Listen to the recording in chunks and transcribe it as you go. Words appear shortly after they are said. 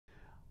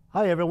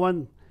Hi,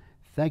 everyone.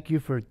 Thank you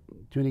for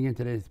tuning in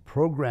today's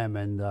program,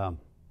 and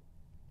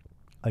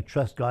I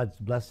trust God's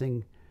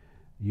blessing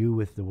you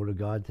with the Word of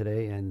God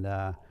today. And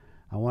I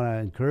want to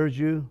encourage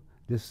you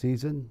this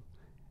season.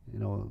 You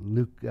know,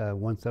 Luke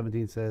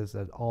 1:17 says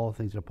that all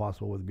things are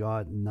possible with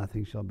God;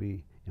 nothing shall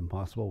be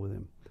impossible with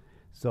Him.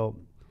 So,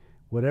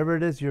 whatever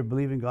it is you're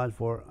believing God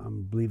for,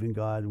 I'm believing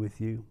God with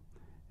you.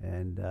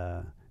 And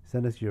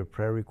send us your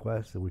prayer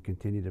requests, and we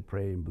continue to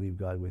pray and believe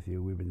God with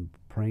you. We've been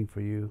praying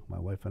for you, my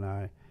wife and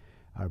I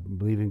are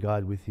believing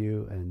God with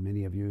you, and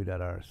many of you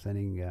that are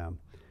sending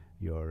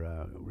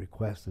your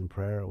requests in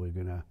prayer, we're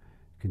going to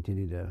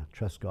continue to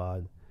trust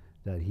God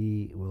that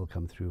He will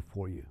come through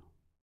for you.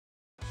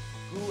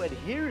 Who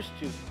adheres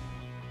to,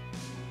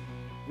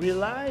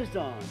 relies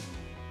on,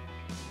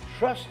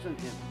 trusts in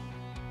Him,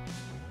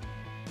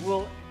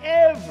 will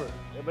ever,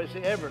 everybody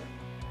say ever,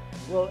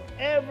 will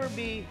ever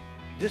be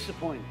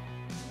disappointed.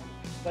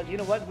 But you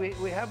know what?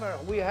 We have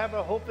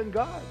our hope in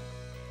God.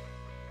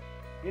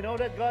 You know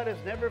that God has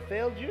never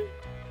failed you?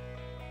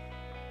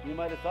 You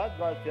might have thought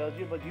God failed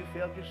you, but you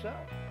failed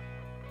yourself.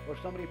 Or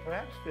somebody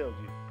perhaps failed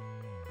you.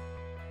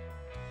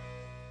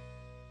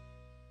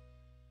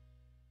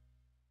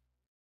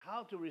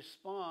 How to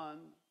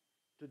respond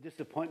to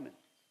disappointment.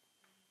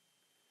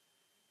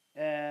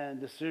 And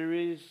the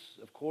series,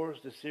 of course,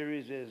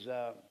 is,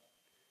 how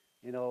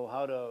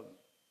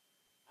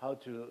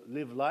to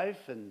live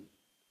life and,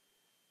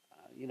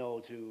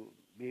 to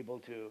be able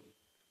to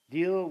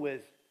deal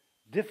with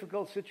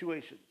difficult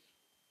situations.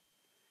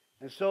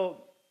 And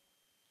so,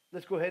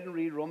 let's go ahead and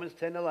read Romans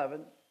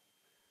 10:11.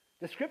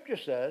 The scripture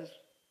says,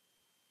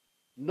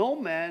 no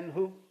man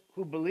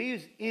who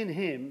believes in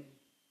Him,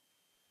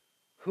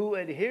 who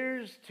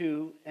adheres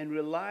to and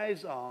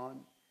relies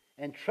on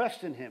and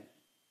trusts in Him,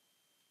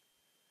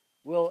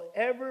 will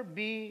ever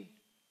be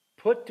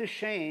put to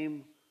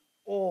shame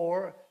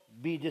or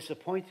be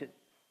disappointed.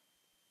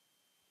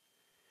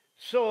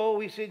 So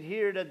we see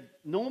here that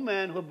no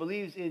man who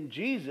believes in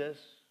Jesus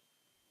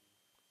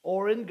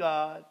or in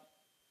God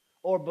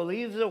or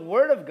believes the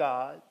Word of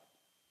God,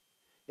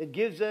 it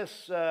gives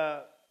us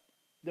the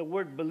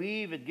word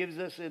believe. It gives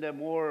us in a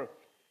more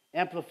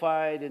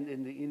amplified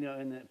in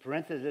the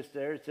parenthesis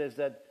there. It says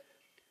that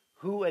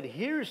who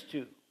adheres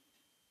to,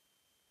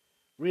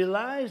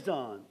 relies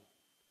on,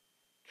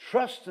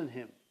 trusts in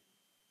Him,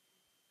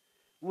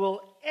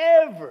 will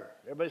ever,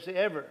 everybody say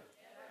ever,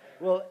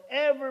 will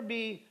ever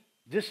be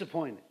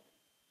disappointed.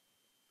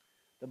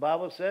 The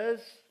Bible says,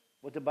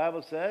 what the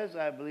Bible says,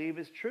 I believe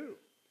is true.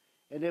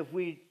 And if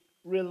we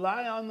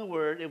rely on the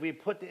Word, if we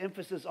put the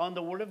emphasis on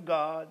the Word of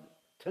God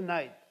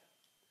tonight,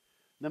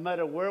 no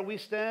matter where we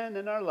stand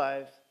in our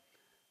lives,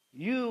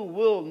 you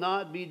will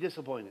not be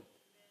disappointed.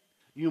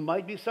 You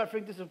might be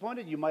suffering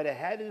disappointed. You might have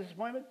had a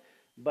disappointment,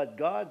 but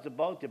God's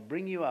about to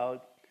bring you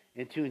out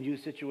into a new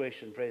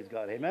situation. Praise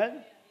God. Amen?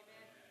 Amen.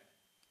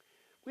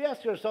 We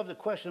ask ourselves the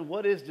question,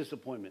 what is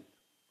disappointment?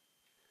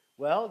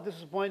 Well,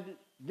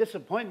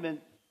 disappointment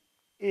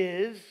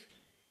is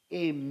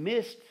a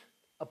missed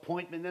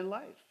appointment in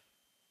life.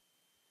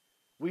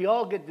 We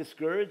all get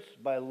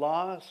discouraged by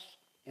loss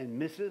and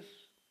misses.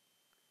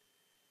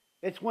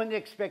 It's when the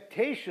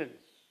expectations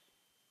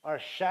are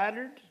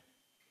shattered.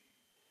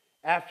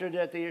 After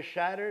that they are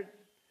shattered,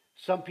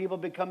 some people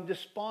become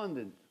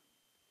despondent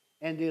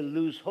and they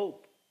lose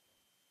hope.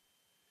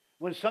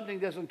 When something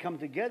doesn't come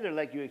together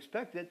like you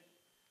expected,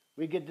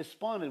 we get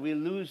despondent. We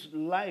lose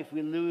life.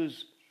 We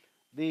lose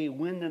the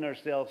wind in our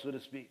sails, so to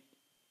speak.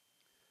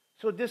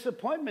 So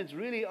disappointments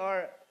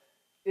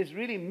is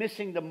really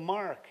missing the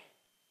mark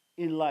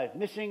in life,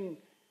 missing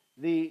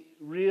the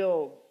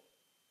real,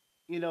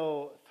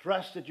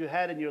 thrust that you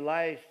had in your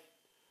life,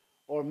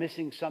 or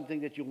missing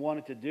something that you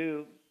wanted to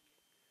do.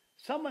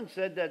 Someone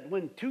said that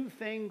when two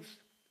things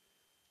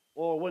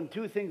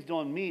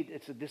don't meet,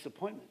 it's a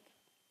disappointment.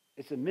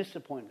 It's a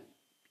misappointment.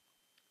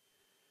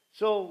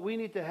 So we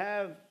need to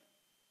have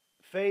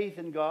faith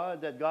in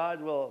God that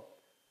God will,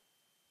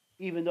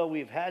 even though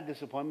we've had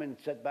disappointment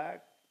and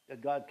setback, that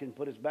God can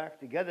put us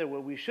back together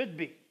where we should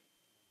be.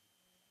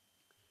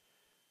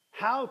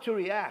 How to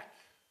react?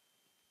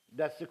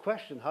 That's the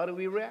question. How do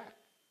we react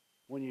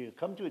when you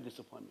come to a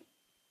disappointment?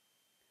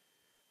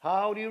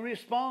 How do you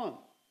respond?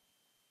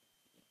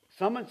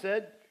 Someone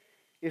said,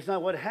 it's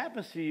not what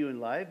happens to you in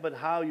life, but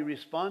how you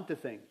respond to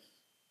things.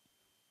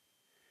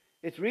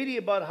 It's really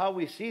about how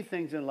we see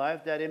things in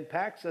life that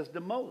impacts us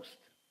the most.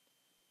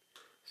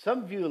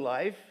 Some view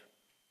life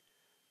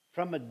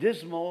from a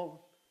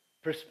dismal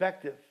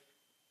perspective,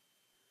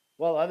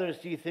 while others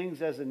see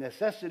things as a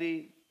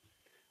necessity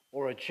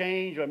or a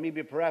change, or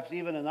maybe perhaps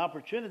even an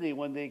opportunity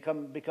when they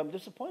become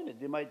disappointed.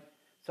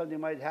 Something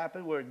might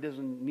happen where it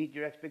doesn't meet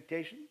your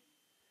expectation.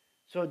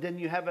 So then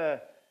you have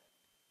a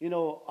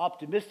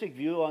optimistic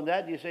view on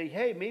that. You say,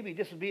 hey, maybe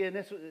this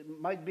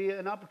might be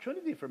an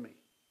opportunity for me.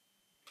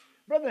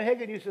 Brother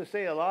Hagin used to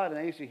say a lot, and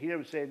I used to hear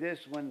him say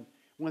this, when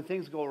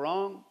things go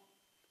wrong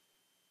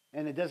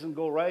and it doesn't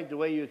go right the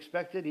way you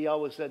expected, he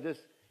always said this,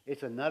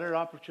 it's another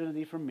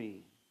opportunity for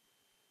me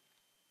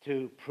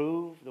to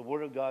prove the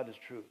Word of God is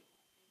true.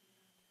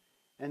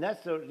 And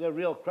that's the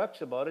real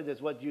crux about it, is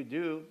what you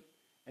do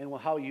and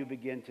how you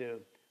begin to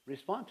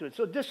respond to it.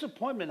 So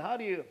disappointment, how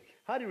do you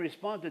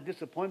respond to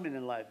disappointment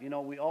in life? You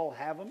know, we all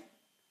have them.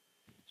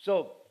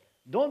 So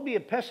don't be a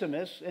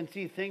pessimist and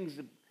see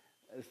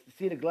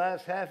the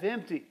glass half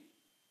empty.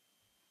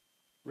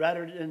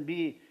 Rather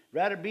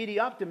be the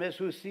optimist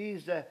who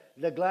sees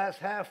the glass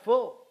half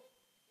full.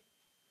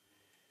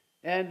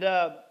 And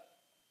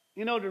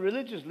you know, the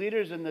religious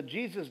leaders in the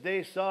Jesus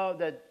day saw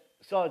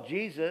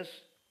Jesus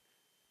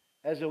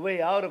as a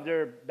way out of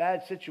their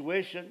bad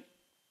situation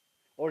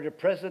or their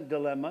present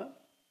dilemma,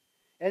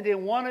 and they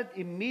wanted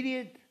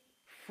immediate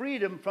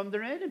freedom from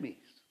their enemies.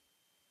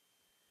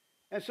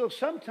 And so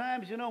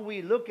sometimes, you know,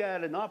 we look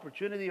at an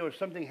opportunity or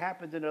something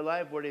happens in their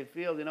life where they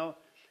feel, you know,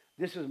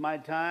 this is my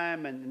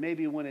time, and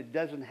maybe when it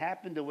doesn't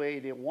happen the way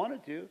they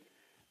wanted to,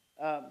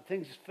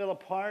 things fall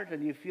apart,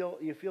 and you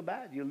feel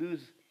bad. You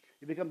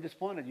become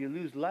disappointed. You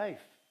lose life.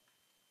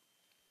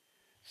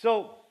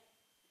 So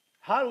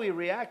how do we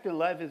react in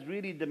life is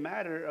really the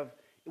matter of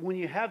when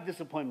you have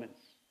disappointments.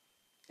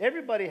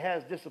 Everybody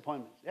has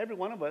disappointments. Every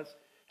one of us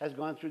has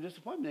gone through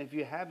disappointment. If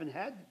you haven't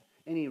had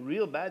any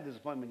real bad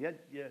disappointment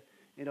yet,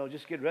 you know,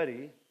 just get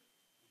ready.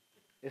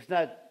 It's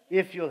not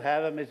if you'll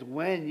have them, it's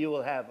when you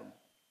will have them.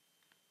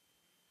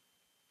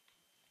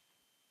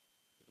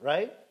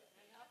 Right?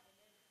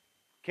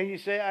 Can you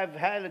say I've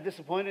had a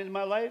disappointment in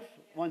my life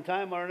one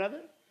time or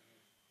another?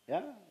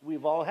 Yeah,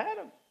 we've all had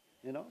them,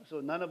 you know.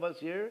 So none of us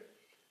here,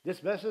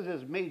 this message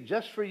is made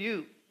just for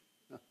you.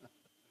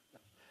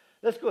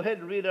 Let's go ahead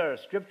and read our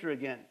scripture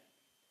again.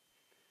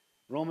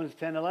 Romans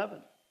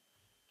 10:11.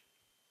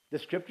 The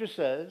scripture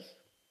says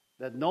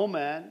that no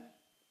man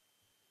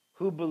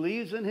who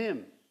believes in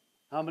him,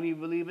 how many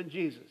believe in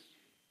Jesus?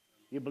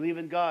 You believe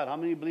in God. How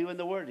many believe in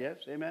the word? Yes,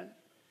 amen.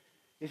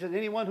 He says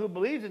anyone who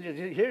believes in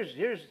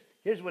Jesus,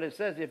 here's what it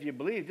says. If you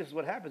believe, this is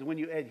what happens. When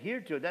you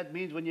adhere to it, that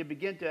means when you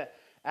begin to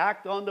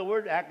act on the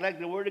word, act like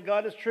the word of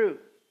God is true.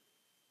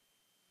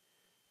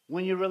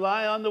 When you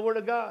rely on the word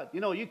of God.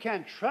 You know, you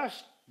can't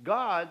trust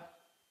God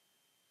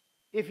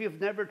if you've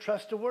never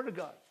trusted the word of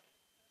God.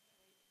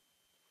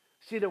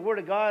 See, the word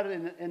of God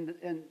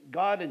and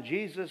God and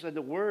Jesus and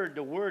the word,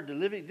 the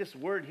living, this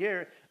word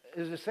here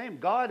is the same.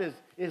 God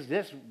is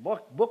this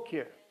book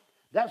here.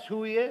 That's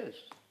who he is.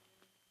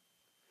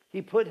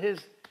 He put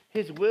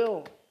his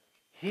will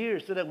here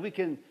so that we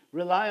can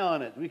rely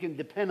on it. We can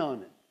depend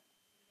on it.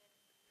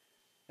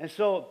 And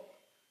so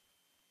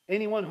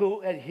anyone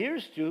who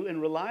adheres to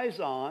and relies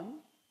on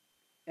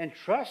and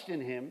trusts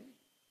in him,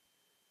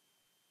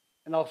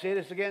 and I'll say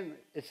this again,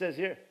 it says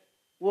here,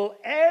 will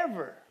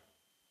ever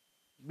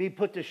be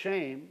put to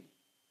shame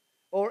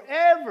or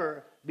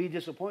ever be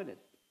disappointed.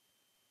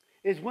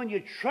 Is when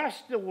you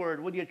trust the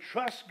word, when you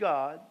trust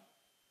God,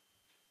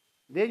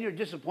 then your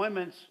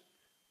disappointments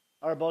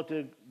are about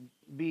to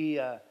be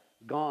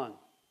gone,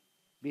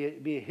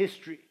 be a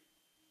history.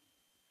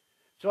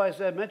 So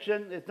as I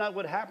mentioned, it's not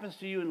what happens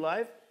to you in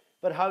life,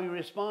 but how you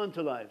respond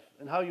to life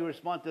and how you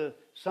respond to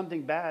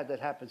something bad that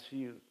happens to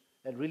you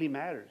that really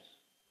matters.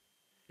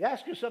 You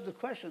ask yourself the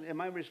question,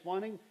 am I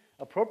responding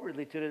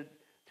appropriately to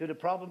the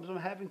problems I'm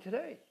having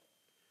today?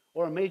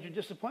 Or a major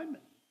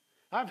disappointment?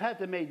 I've had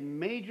to make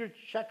major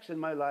checks in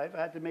my life.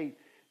 I had to make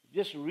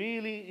just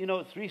really,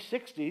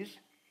 360s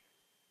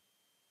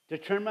to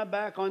turn my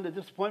back on the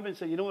disappointment and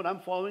say, you know what, I'm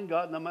following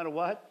God no matter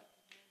what.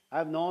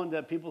 I've known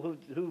that people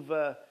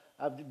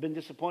I've been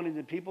disappointed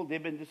in people.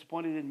 They've been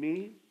disappointed in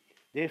me.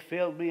 They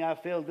failed me. I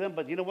failed them.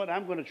 But you know what?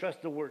 I'm going to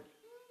trust the word.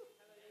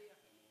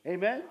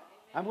 Amen?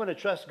 I'm going to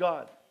trust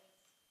God.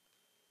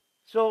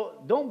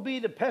 So don't be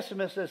the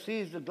pessimist that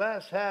sees the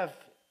glass half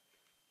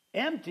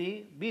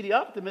empty. Be the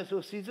optimist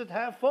who sees it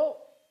half full.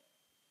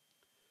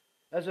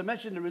 As I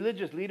mentioned, the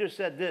religious leaders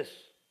said this.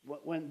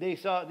 When they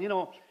saw,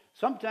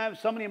 sometimes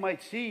somebody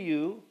might see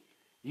you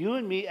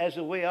and me, as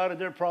a way out of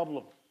their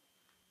problem.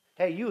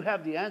 Hey, you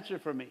have the answer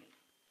for me.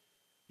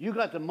 You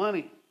got the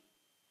money.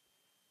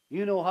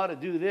 You know how to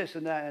do this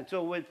and that. And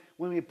so when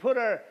we put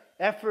our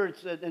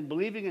efforts in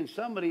believing in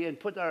somebody and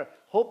put our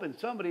hope in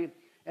somebody,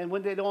 and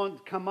when they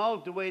don't come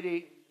out the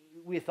way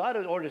we thought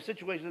it, or the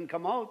situation didn't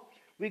come out,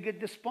 we get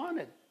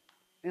despondent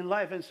in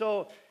life. And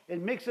so it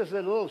makes us a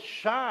little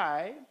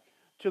shy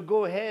to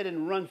go ahead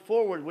and run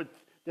forward with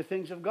the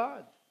things of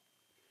God.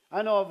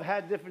 I know I've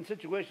had different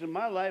situations in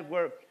my life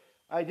where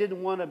I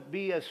didn't want to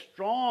be as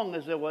strong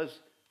as I was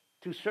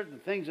to certain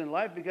things in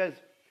life because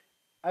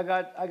I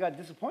got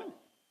disappointed.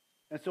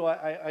 And so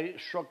I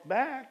shrunk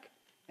back,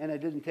 and I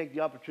didn't take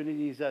the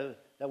opportunities that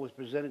was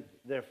presented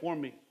there for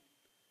me.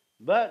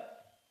 But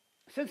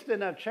since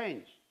then, I've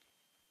changed.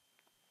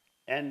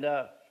 And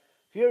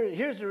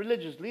here's the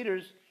religious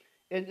leaders.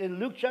 In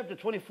Luke chapter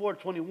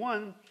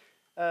 24:21,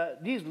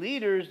 these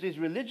leaders, these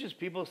religious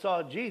people,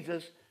 saw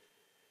Jesus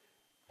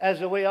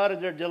as a way out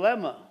of their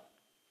dilemma.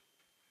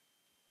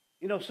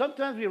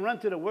 Sometimes we run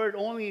to the word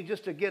only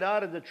just to get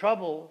out of the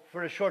trouble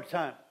for a short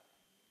time.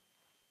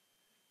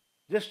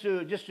 Just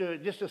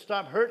to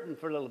stop hurting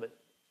for a little bit.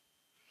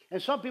 And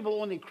some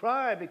people only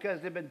cry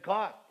because they've been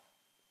caught.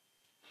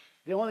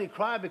 They only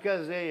cry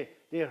because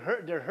they're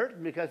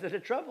hurting because of the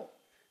trouble.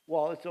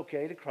 Well, it's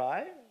okay to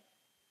cry,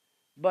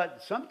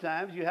 but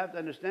sometimes you have to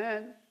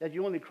understand that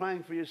you're only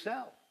crying for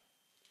yourself.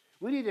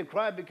 We need to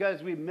cry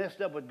because we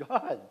messed up with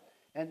God,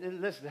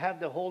 and let's have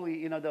the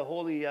holy,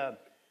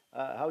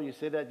 how you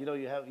say that?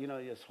 You have,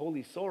 it's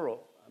holy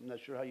sorrow. I'm not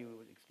sure how you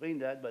would explain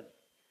that, but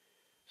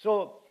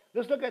so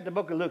let's look at the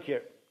book of Luke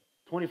here,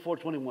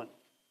 24:21.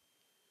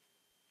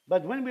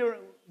 But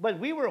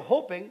we were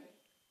hoping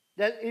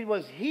that it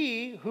was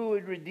He who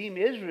would redeem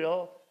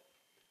Israel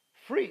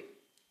free.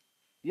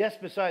 Yes,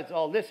 besides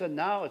all this, and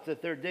now it's the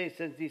third day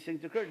since these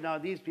things occurred. Now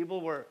these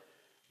people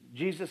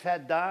Jesus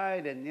had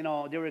died, and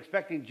they were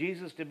expecting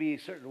Jesus to be a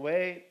certain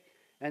way,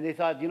 and they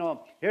thought,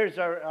 here's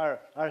our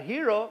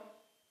hero.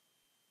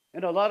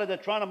 And a lot of the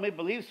Toronto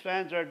Maple Leafs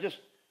fans are just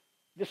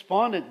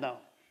despondent now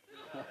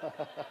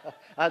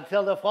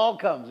until the fall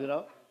comes,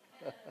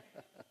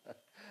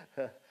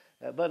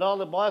 But all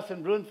the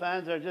Boston Bruins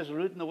fans are just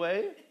rooting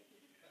away,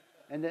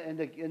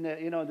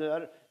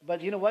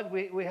 but you know what?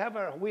 We have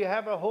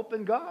our hope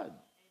in God.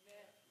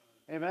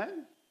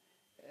 Amen.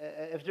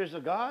 If there's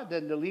a God,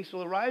 then the Leafs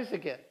will rise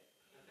again.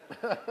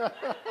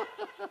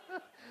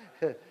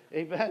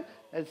 Amen.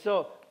 And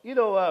so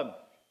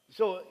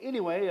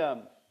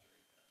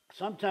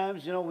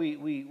sometimes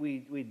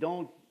we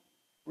don't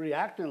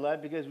react in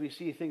life because we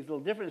see things a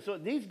little different. So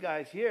these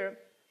guys here,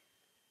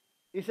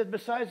 he said,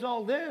 besides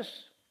all this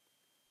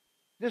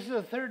is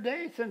the third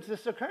day since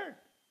this occurred.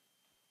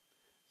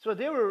 So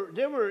they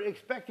were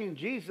expecting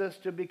Jesus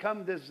to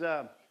become this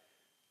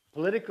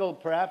political,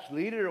 perhaps,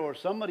 leader or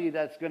somebody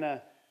that's going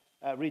to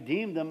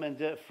redeem them and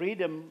to free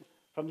them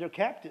from their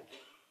captives.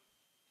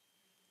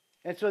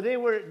 And so they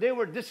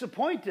were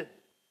disappointed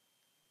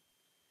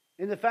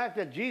in the fact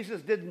that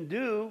Jesus didn't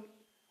do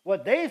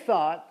what they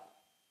thought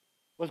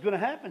was going to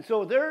happen.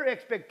 So their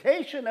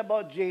expectation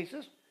about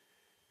Jesus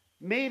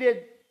made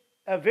it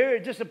a very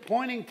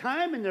disappointing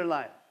time in their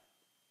life.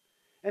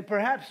 And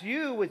perhaps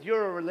you, with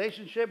your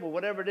relationship or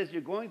whatever it is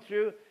you're going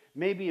through,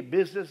 maybe a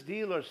business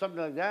deal or something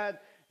like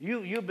that,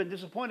 you've been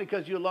disappointed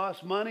because you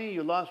lost money,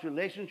 you lost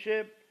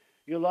relationship,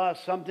 you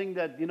lost something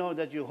that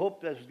that you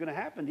hoped that was going to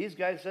happen. These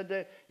guys said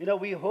that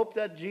we hoped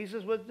that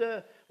Jesus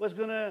was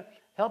going to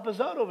help us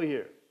out over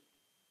here.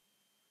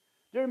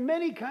 There are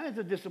many kinds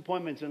of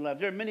disappointments in life.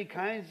 There are many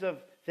kinds of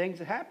things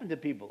that happen to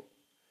people.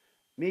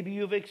 Maybe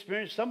you've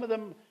experienced some of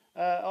them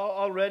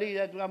already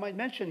that I might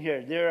mention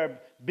here. There are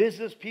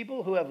business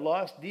people who have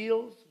lost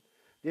deals.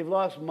 They've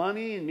lost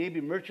money and maybe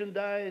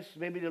merchandise.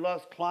 Maybe they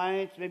lost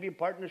clients, maybe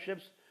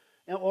partnerships,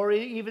 or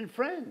even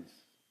friends.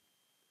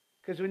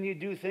 Because when you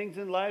do things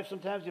in life,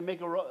 sometimes you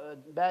make a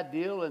bad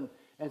deal and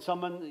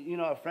someone,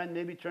 a friend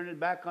maybe turned it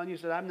back on you,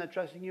 said, I'm not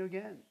trusting you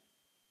again.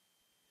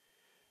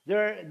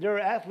 There are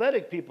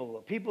athletic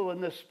people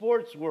in the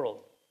sports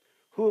world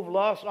who have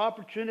lost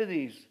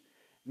opportunities.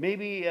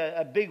 Maybe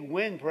a big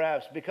win,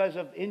 perhaps, because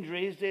of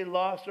injuries, they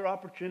lost their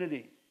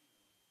opportunity.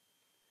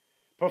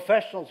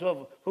 Professionals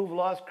who've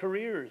lost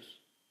careers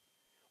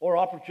or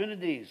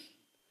opportunities,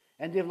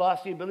 and they've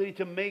lost the ability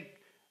to make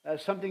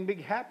something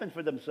big happen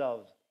for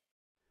themselves.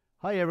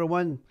 Hi,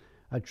 everyone.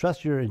 I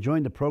trust you're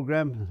enjoying the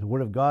program. The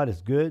Word of God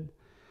is good.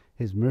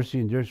 His mercy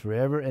endures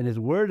forever, and His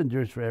Word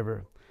endures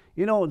forever.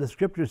 The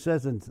Scripture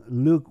says in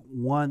Luke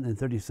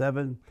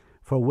 1:37,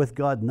 for with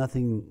God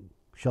nothing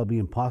shall be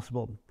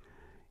impossible.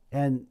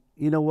 And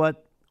you know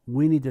what?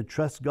 We need to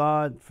trust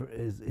God, for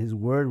His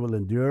Word will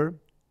endure.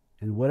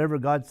 And whatever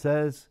God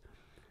says,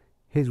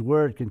 His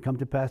Word can come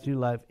to pass in your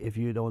life if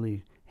you'd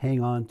only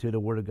hang on to the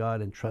Word of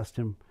God and trust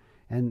Him.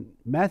 And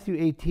Matthew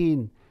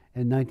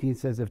 18:19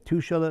 says, if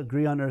two shall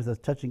agree on earth as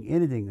touching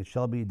anything, it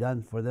shall be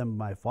done for them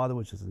by my Father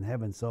which is in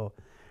heaven. So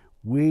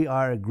we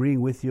are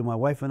agreeing with you. My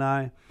wife and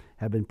I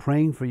have been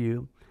praying for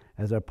you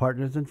as our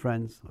partners and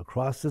friends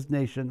across this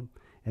nation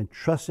and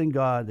trusting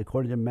God,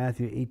 according to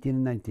Matthew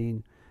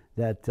 18:19,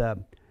 that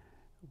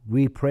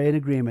we pray in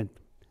agreement,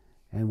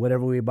 and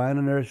whatever we bind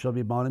on earth shall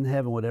be bound in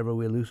heaven, whatever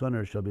we loose on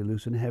earth shall be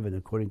loose in heaven,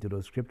 according to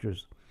those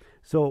scriptures.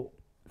 So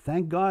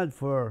thank God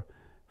for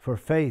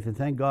faith, and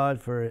thank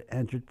God for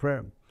answered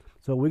prayer.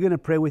 So we're going to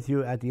pray with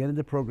you at the end of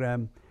the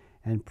program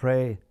and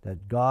pray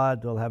that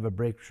God will have a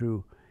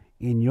breakthrough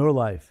in your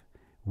life,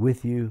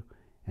 with you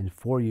and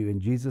for you. In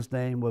Jesus'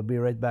 name, we'll be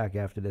right back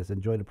after this.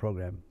 Enjoy the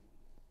program.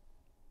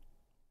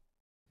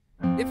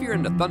 If you're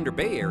in the Thunder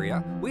Bay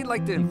area, we'd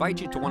like to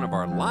invite you to one of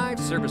our live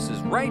services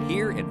right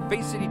here at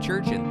Faith City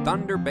Church in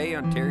Thunder Bay,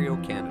 Ontario,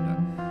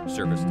 Canada.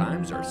 Service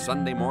times are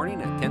Sunday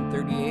morning at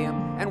 10:30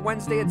 a.m. and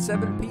Wednesday at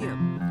 7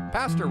 p.m.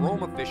 Pastor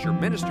Roma Fisher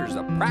ministers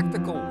a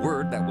practical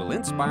word that will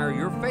inspire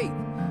your faith.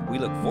 We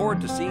look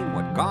forward to seeing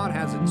what God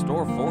has in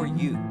store for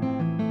you.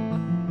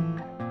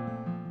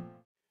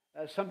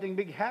 Something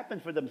big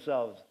happened for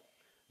themselves.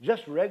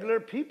 Just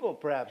regular people,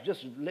 perhaps,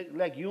 just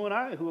like you and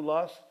I, who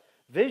lost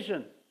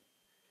vision.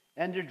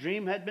 And their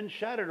dream had been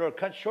shattered or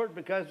cut short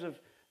because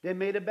they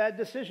made a bad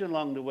decision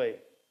along the way.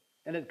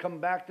 And it come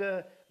back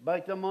to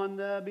bite them on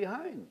the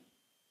behind.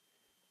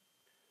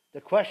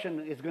 The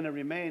question is going to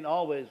remain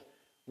always,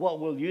 what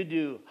will you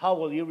do? How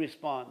will you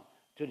respond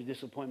to the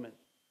disappointment.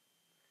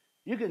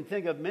 You can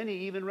think of many,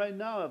 even right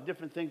now, of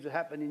different things that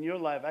happen in your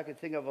life. I can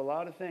think of a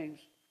lot of things.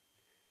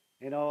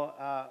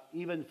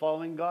 Even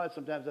following God,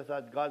 sometimes I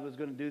thought God was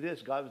going to do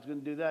this, God was going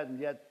to do that, and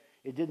yet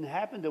it didn't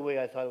happen the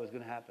way I thought it was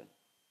going to happen.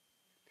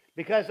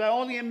 Because I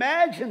only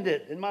imagined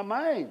it in my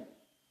mind.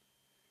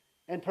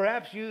 And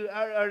perhaps you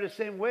are the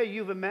same way.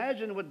 You've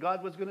imagined what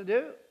God was going to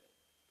do.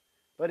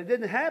 But it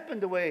didn't happen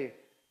the way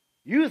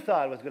you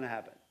thought it was going to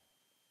happen.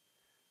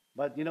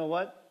 But you know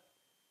what?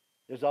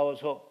 There's always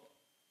hope.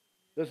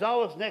 There's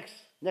always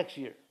next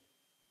year.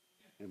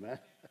 Amen.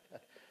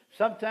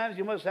 Sometimes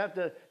you must have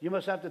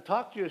to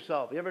talk to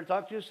yourself. You ever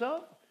talk to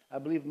yourself? I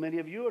believe many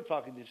of you are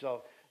talking to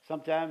yourself.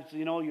 Sometimes,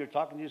 you're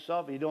talking to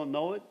yourself and you don't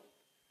know it.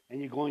 And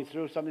you're going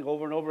through something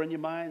over and over in your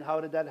mind. How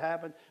did that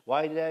happen?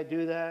 Why did I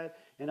do that?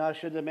 I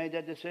shouldn't have made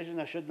that decision.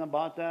 I shouldn't have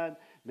bought that.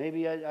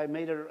 Maybe I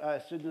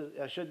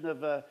shouldn't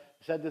have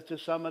said this to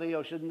somebody,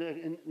 or shouldn't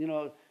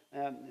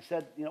have,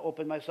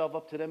 opened myself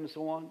up to them, and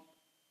so on.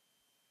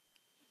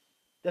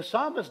 The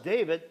psalmist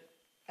David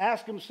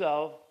asked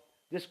himself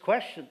this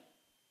question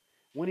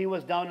when he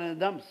was down in the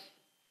dumps.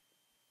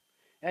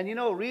 And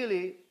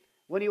really,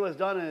 when he was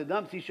down in the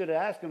dumps, he should have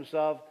asked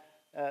himself,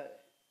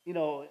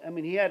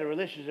 he had a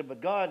relationship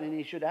with God, and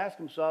he should ask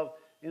himself,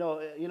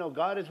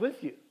 God is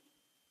with you.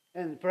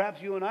 And perhaps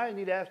you and I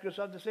need to ask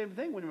ourselves the same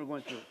thing when we're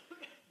going through.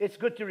 It's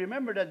good to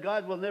remember that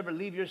God will never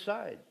leave your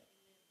side.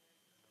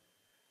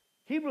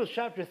 Hebrews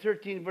chapter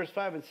 13, verse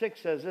 5 and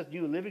 6 says this,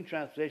 New Living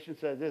Translation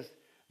says this,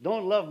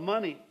 don't love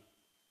money.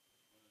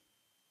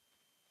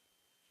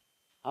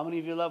 How many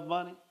of you love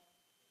money?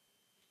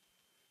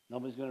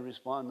 Nobody's going to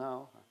respond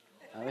now.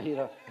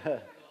 You're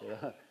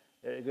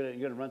going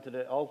to run to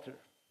the altar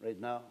right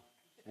now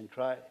and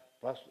cry.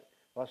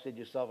 Prostrate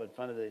yourself in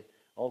front of the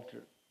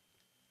altar.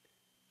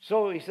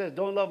 So he says,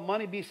 don't love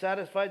money, be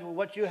satisfied with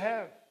what you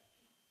have.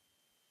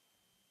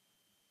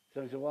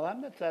 So he said, well, I'm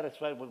not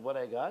satisfied with what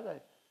I got.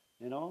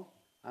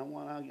 I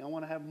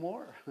want to have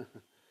more.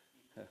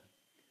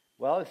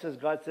 Well, it says,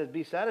 God says,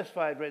 be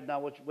satisfied right now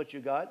with what you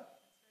got.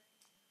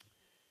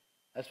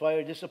 That's why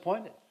you're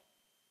disappointed.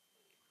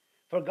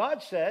 For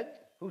God said,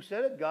 who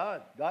said it?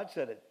 God. God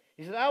said it.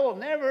 He said, I will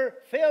never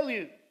fail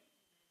you.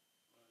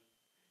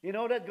 You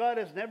know that God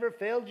has never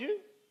failed you?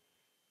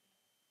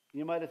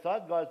 You might have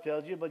thought God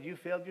failed you, but you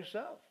failed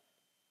yourself.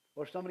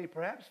 Or somebody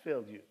perhaps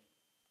failed you.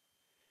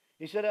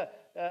 He said,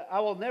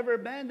 I will never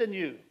abandon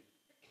you.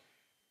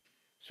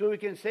 So we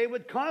can say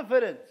with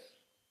confidence,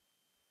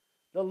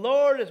 the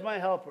Lord is my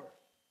helper.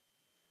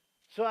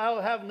 So I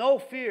will have no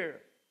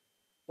fear.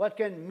 What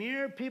can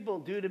mere people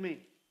do to me?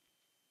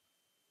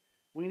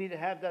 We need to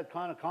have that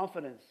kind of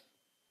confidence,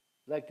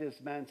 like this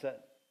man said.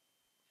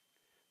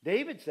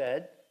 David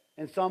said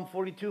in Psalm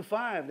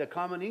 42:5, the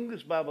Common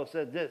English Bible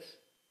said this,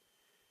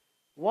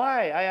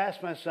 why, I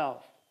ask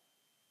myself,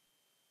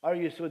 are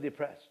you so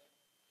depressed?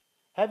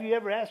 Have you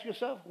ever asked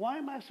yourself, why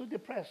am I so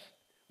depressed?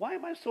 Why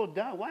am I so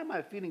down? Why am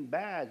I feeling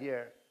bad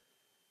here?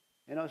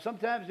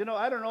 Sometimes,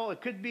 I don't know,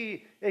 it could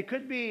be,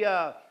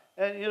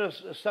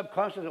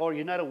 subconscious, or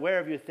you're not aware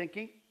of your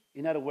thinking.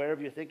 You're not aware of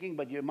your thinking,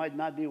 but you might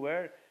not be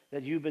aware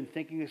that you've been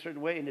thinking a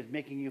certain way and it's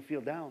making you feel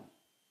down.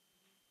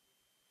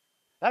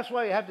 That's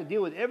why you have to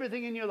deal with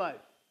everything in your life.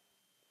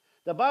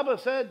 The Bible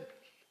said,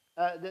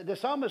 the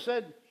psalmist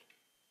said,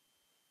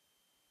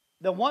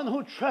 the one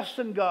who trusts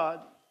in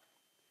God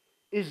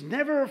is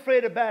never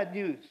afraid of bad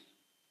news.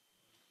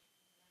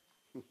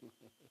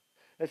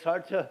 It's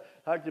hard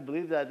to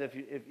believe that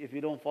if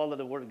you don't follow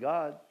the Word of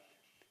God.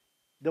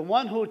 The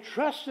one who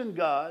trusts in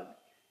God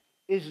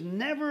is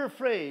never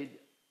afraid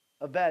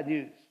of bad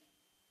news.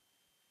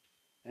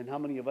 And how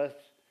many of us,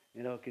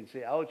 can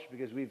say, ouch,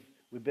 because we've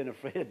been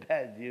afraid of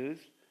bad news.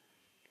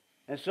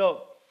 And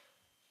so,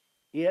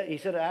 he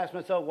said, I asked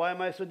myself, why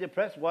am I so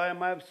depressed? Why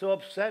am I so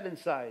upset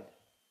inside?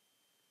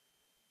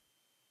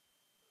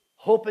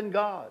 Hope in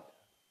God.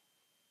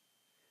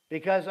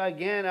 Because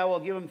again, I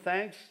will give him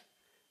thanks,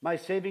 my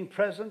saving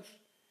presence,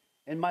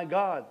 and my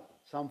God.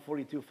 Psalm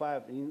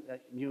 42:5,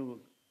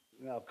 New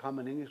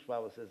Common English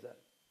Bible says that.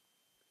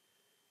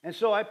 And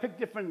so I picked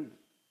different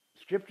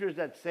scriptures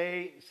that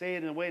say it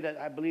in a way that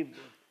I believe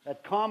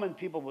that common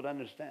people would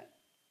understand.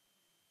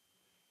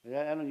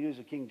 I don't use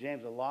the King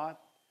James a lot,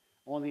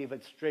 only if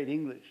it's straight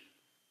English.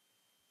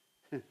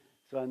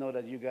 So I know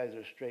that you guys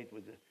are straight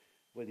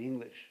with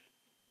English.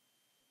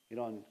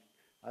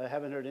 I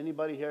haven't heard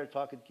anybody here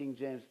talking King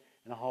James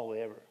in the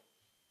hallway ever.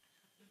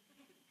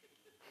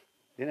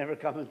 They never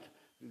come and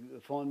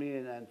phone me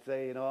and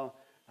say,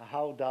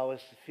 how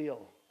dost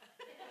feel?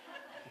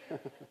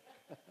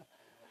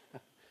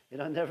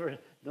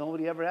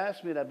 Nobody ever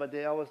asked me that, but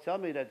they always tell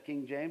me that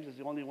King James is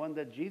the only one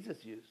that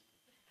Jesus used.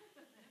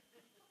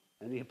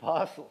 And the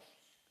apostles.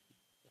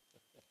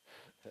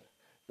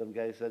 Some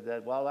guy said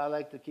that, well, I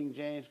like the King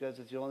James because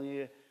it's the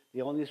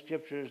only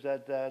scriptures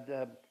that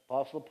the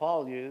Apostle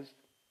Paul used.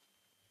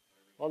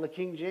 Well, the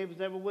King James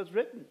never was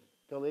written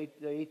till the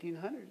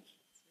 1800s.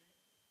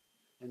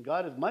 And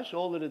God is much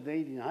older than the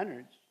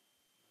 1800s.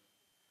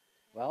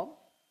 Well,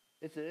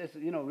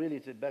 Really,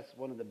 it's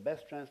one of the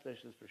best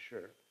translations for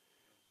sure.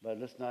 But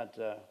let's not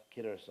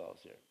kid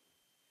ourselves here.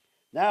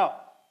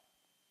 Now,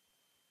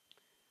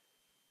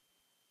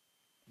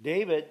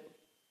 David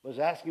was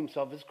asking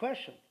himself this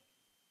question.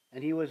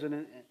 And he was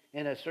in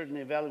a certain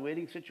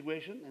evaluating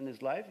situation in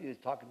his life. He was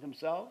talking to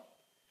himself,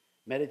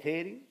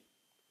 meditating.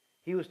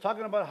 He was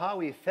talking about how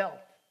he felt.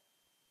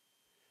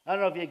 I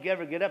don't know if you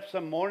ever get up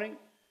some morning,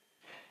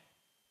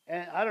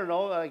 and I don't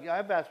know, like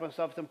I've asked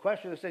myself some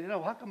questions. I said,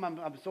 how come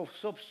I'm so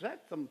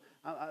upset?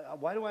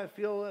 Why do I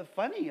feel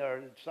funny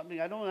or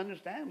something? I don't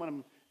understand what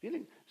I'm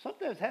feeling.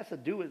 Sometimes it has to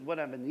do with what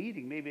I've been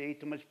eating. Maybe I ate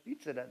too much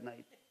pizza that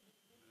night.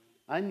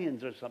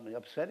 Onions or something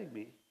upsetting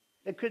me.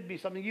 It could be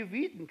something you've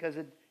eaten because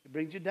it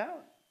brings you down.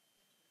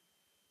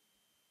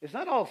 It's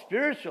not all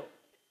spiritual.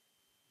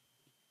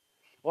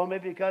 Or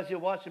maybe because you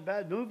watched a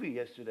bad movie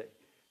yesterday.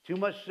 Too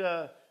much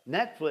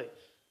Netflix.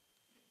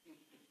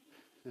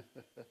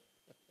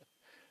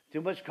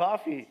 Too much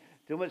coffee,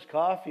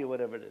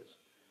 whatever it is.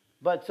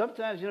 But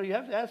sometimes, you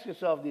have to ask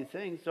yourself these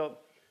things. So,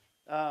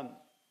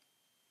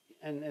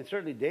 and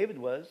certainly David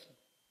was.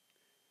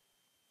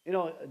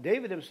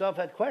 David himself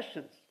had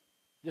questions.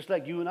 Just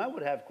like you and I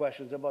would have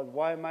questions about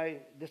why am I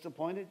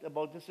disappointed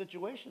about this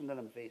situation that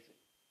I'm facing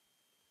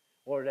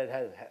or that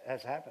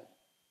has happened.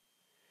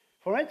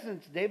 For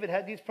instance, David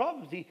had these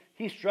problems.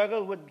 He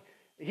struggled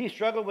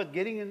with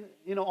getting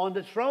on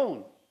the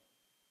throne.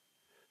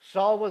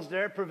 Saul was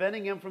there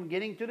preventing him from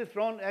getting to the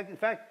throne. In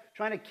fact,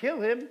 trying to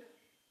kill him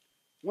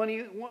when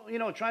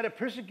trying to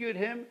persecute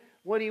him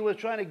when he was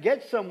trying to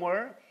get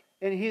somewhere,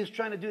 and he was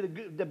trying to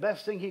do the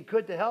best thing he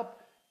could to help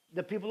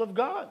the people of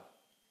God.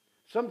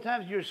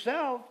 Sometimes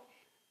yourself,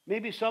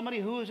 maybe somebody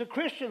who is a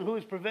Christian who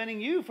is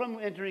preventing you from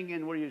entering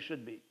in where you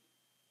should be.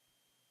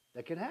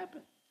 That can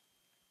happen.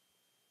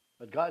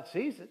 But God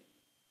sees it.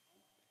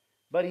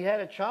 But he had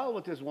a child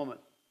with this woman.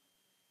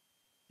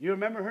 You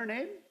remember her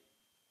name?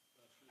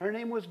 Her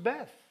name was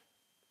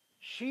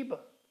Bathsheba.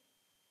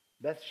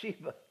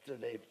 Bathsheba is her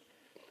name.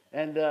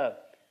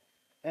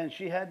 And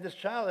she had this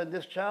child, and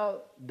this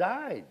child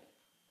died.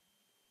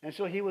 And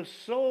so he was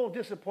so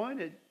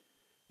disappointed.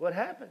 What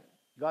happened?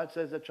 God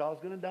says the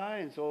child's going to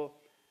die,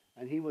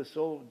 and he was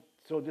so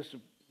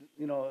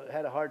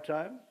had a hard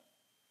time.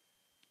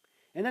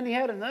 And then he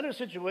had another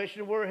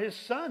situation where his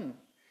son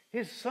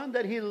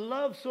that he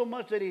loved so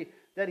much,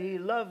 that he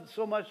loved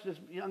so much, this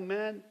young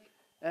man,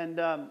 and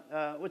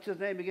what's his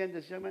name again?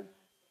 This young man,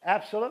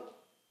 Absalom.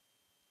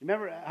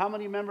 Remember how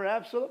many remember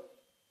Absalom?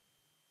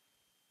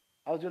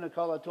 I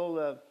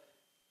told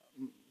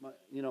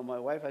my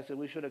wife. I said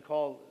we should have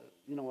called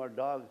our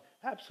dog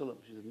Absalom.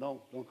 She said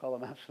no, don't call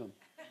him Absalom.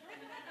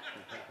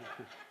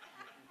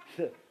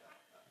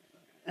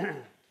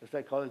 It's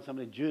like calling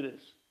somebody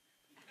Judas.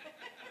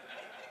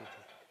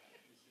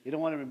 You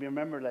don't want to be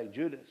remembered like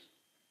Judas.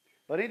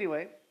 But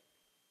anyway,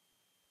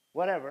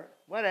 whatever.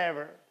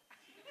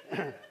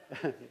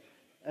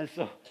 And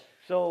so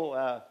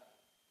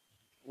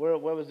where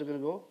was it going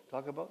to go?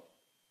 Talk about?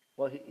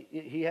 Well,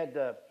 he had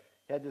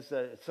this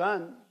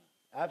son,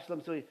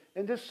 Absalom.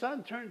 And this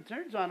son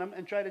turns on him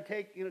and tried to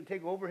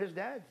take over his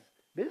dad's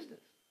business.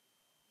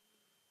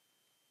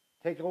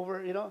 Take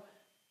over,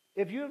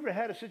 If you ever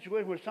had a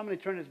situation where somebody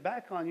turned his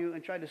back on you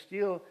and tried to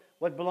steal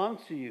what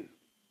belongs to you,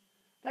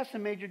 that's a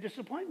major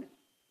disappointment.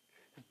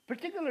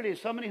 Particularly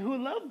somebody who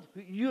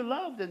you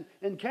loved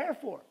and cared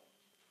for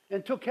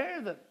and took care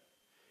of them.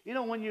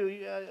 When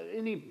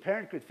any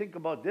parent could think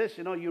about this,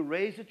 you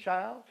raise a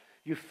child,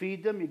 you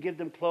feed them, you give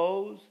them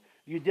clothes,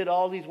 you did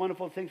all these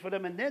wonderful things for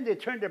them, and then they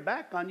turn their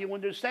back on you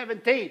when they're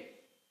 17.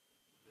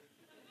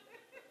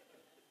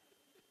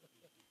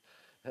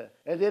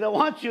 And they don't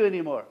want you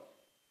anymore.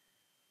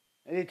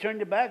 And they turn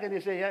their back and they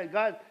say, yeah,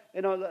 God,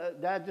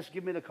 Dad, just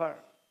give me the car.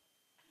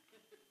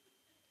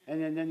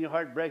 And then your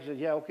heart breaks and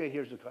says, yeah, okay,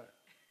 here's the car.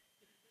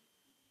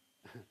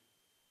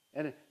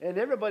 and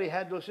everybody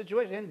had those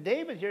situations. And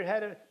David here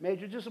had a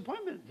major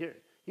disappointment here.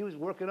 He was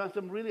working on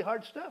some really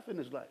hard stuff in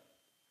his life.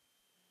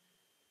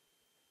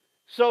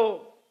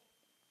 So,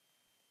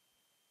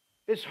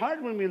 it's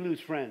hard when we lose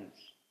friends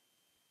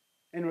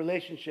and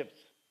relationships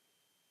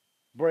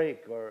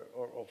break or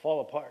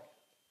fall apart.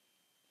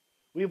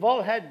 We've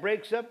all had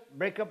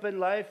breakup in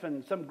life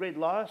and some great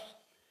loss.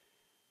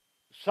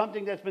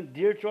 Something that's been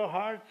dear to our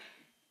heart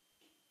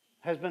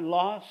has been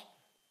lost,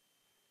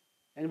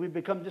 and we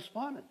become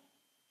despondent,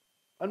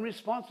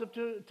 unresponsive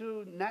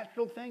to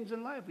natural things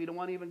in life. We don't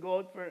want to even go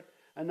out for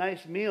a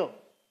nice meal.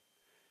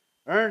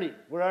 Ernie,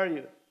 where are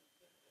you?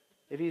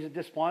 If he's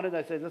despondent,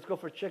 I say, let's go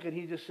for chicken.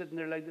 He's just sitting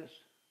there like this.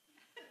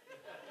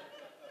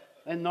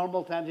 And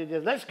normal times he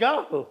says, let's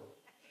go.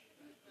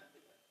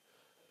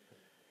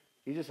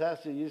 You just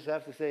have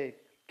to say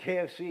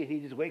KFC, and he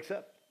just wakes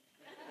up.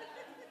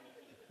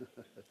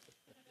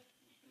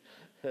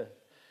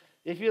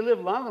 If you live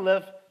long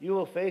enough, you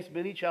will face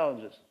many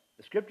challenges.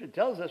 The Scripture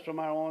tells us from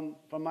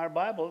our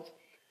Bibles.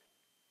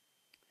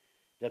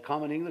 The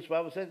Common English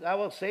Bible says, I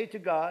will say to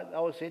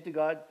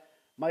God,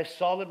 my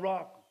solid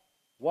rock,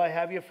 why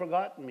have you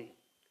forgotten me?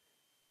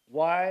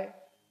 Why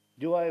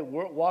Do I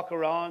walk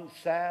around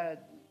sad,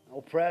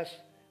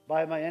 oppressed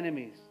by my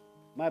enemies?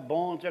 My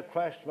bones are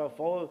crushed. My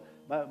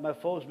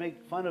foes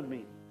make fun of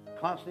me,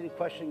 constantly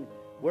questioning,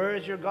 where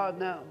is your God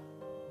now?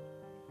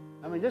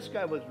 I mean, this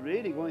guy was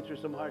really going through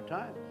some hard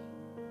times,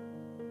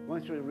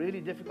 going through a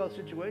really difficult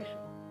situation.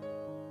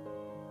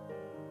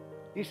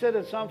 He said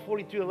in Psalm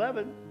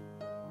 42:11,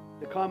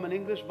 the Common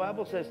English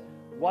Bible says,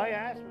 why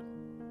ask me?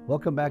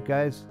 Welcome back,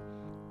 guys.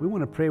 We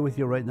want to pray with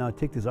you right now.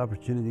 Take this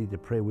opportunity to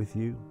pray with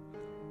you.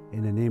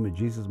 In the name of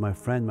Jesus, my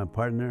friend, my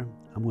partner,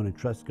 I'm going to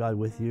trust God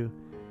with you.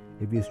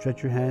 If you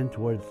stretch your hand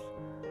towards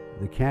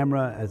the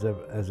camera as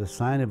a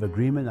sign of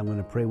agreement, I'm going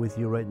to pray with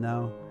you right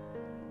now.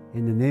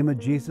 In the name of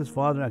Jesus,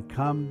 Father, I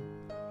come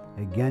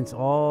against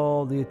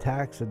all the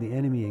attacks of the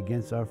enemy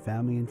against our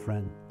family and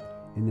friend.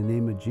 In the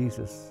name of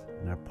Jesus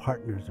and our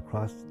partners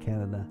across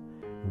Canada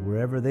and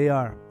wherever they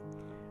are,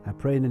 I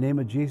pray in the name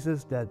of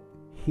Jesus that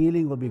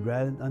healing will be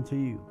granted unto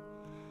you.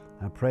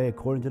 I pray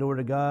according to the Word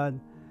of God,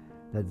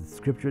 that the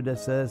scripture that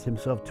says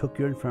himself took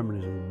your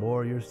infirmities and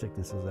bore your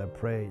sicknesses. I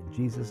pray in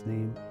Jesus'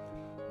 name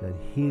that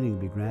healing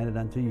be granted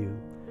unto you.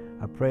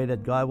 I pray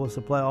that God will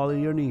supply all of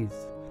your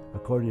needs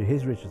according to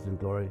his riches and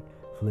glory,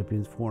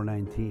 Philippians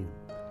 4:19.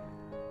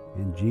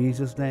 In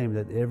Jesus' name,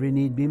 that every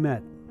need be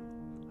met.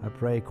 I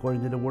pray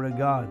according to the Word of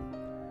God,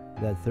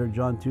 that 3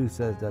 John 2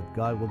 says that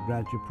God will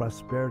grant you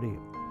prosperity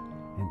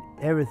in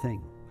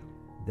everything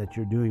that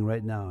you're doing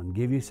right now and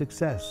give you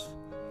success.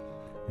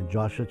 And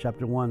Joshua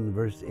chapter 1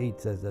 verse 8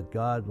 says that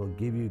God will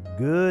give you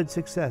good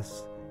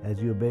success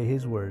as you obey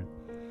his word,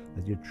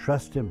 as you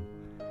trust him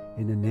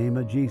in the name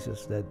of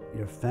Jesus, that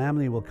your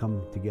family will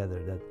come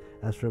together, that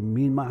as for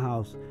me and my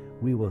house,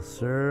 we will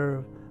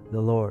serve the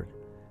Lord.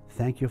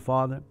 Thank you,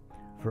 Father,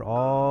 for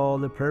all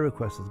the prayer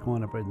requests that's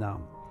going up right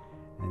now.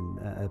 And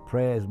I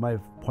pray as my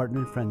partner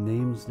and friend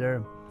names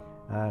their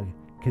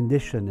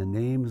condition and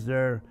names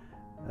their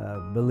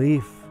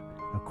belief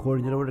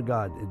according to the Word of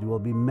God, it will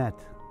be met.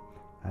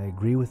 I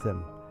agree with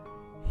them.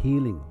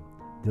 Healing,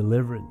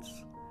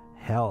 deliverance,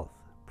 health,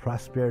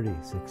 prosperity,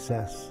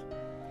 success,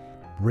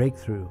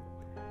 breakthrough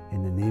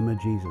in the name of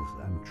Jesus.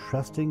 I'm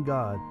trusting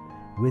God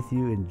with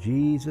you in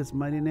Jesus'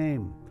 mighty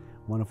name.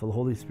 Wonderful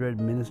Holy Spirit,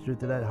 minister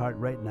to that heart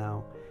right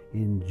now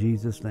in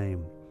Jesus'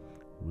 name.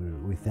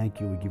 We thank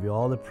you. We give you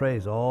all the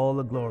praise, all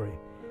the glory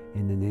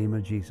in the name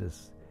of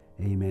Jesus.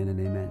 Amen and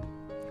amen.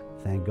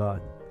 Thank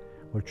God.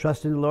 We're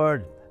trusting the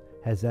Lord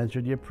has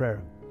answered your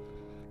prayer.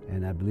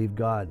 And I believe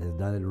God has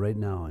done it right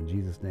now in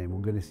Jesus' name.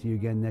 We're going to see you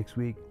again next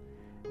week.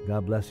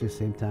 God bless you.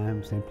 Same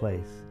time, same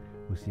place.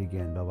 We'll see you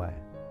again. Bye-bye.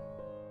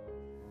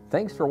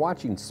 Thanks for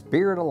watching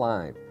Spirit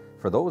Alive.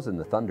 For those in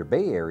the Thunder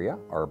Bay area,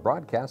 our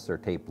broadcasts are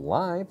taped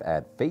live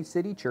at Faith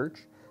City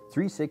Church,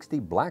 360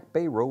 Black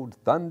Bay Road,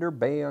 Thunder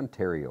Bay,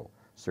 Ontario.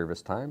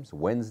 Service times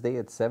Wednesday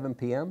at 7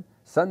 p.m.,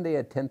 Sunday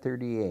at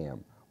 10:30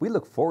 a.m. We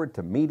look forward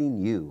to meeting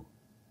you.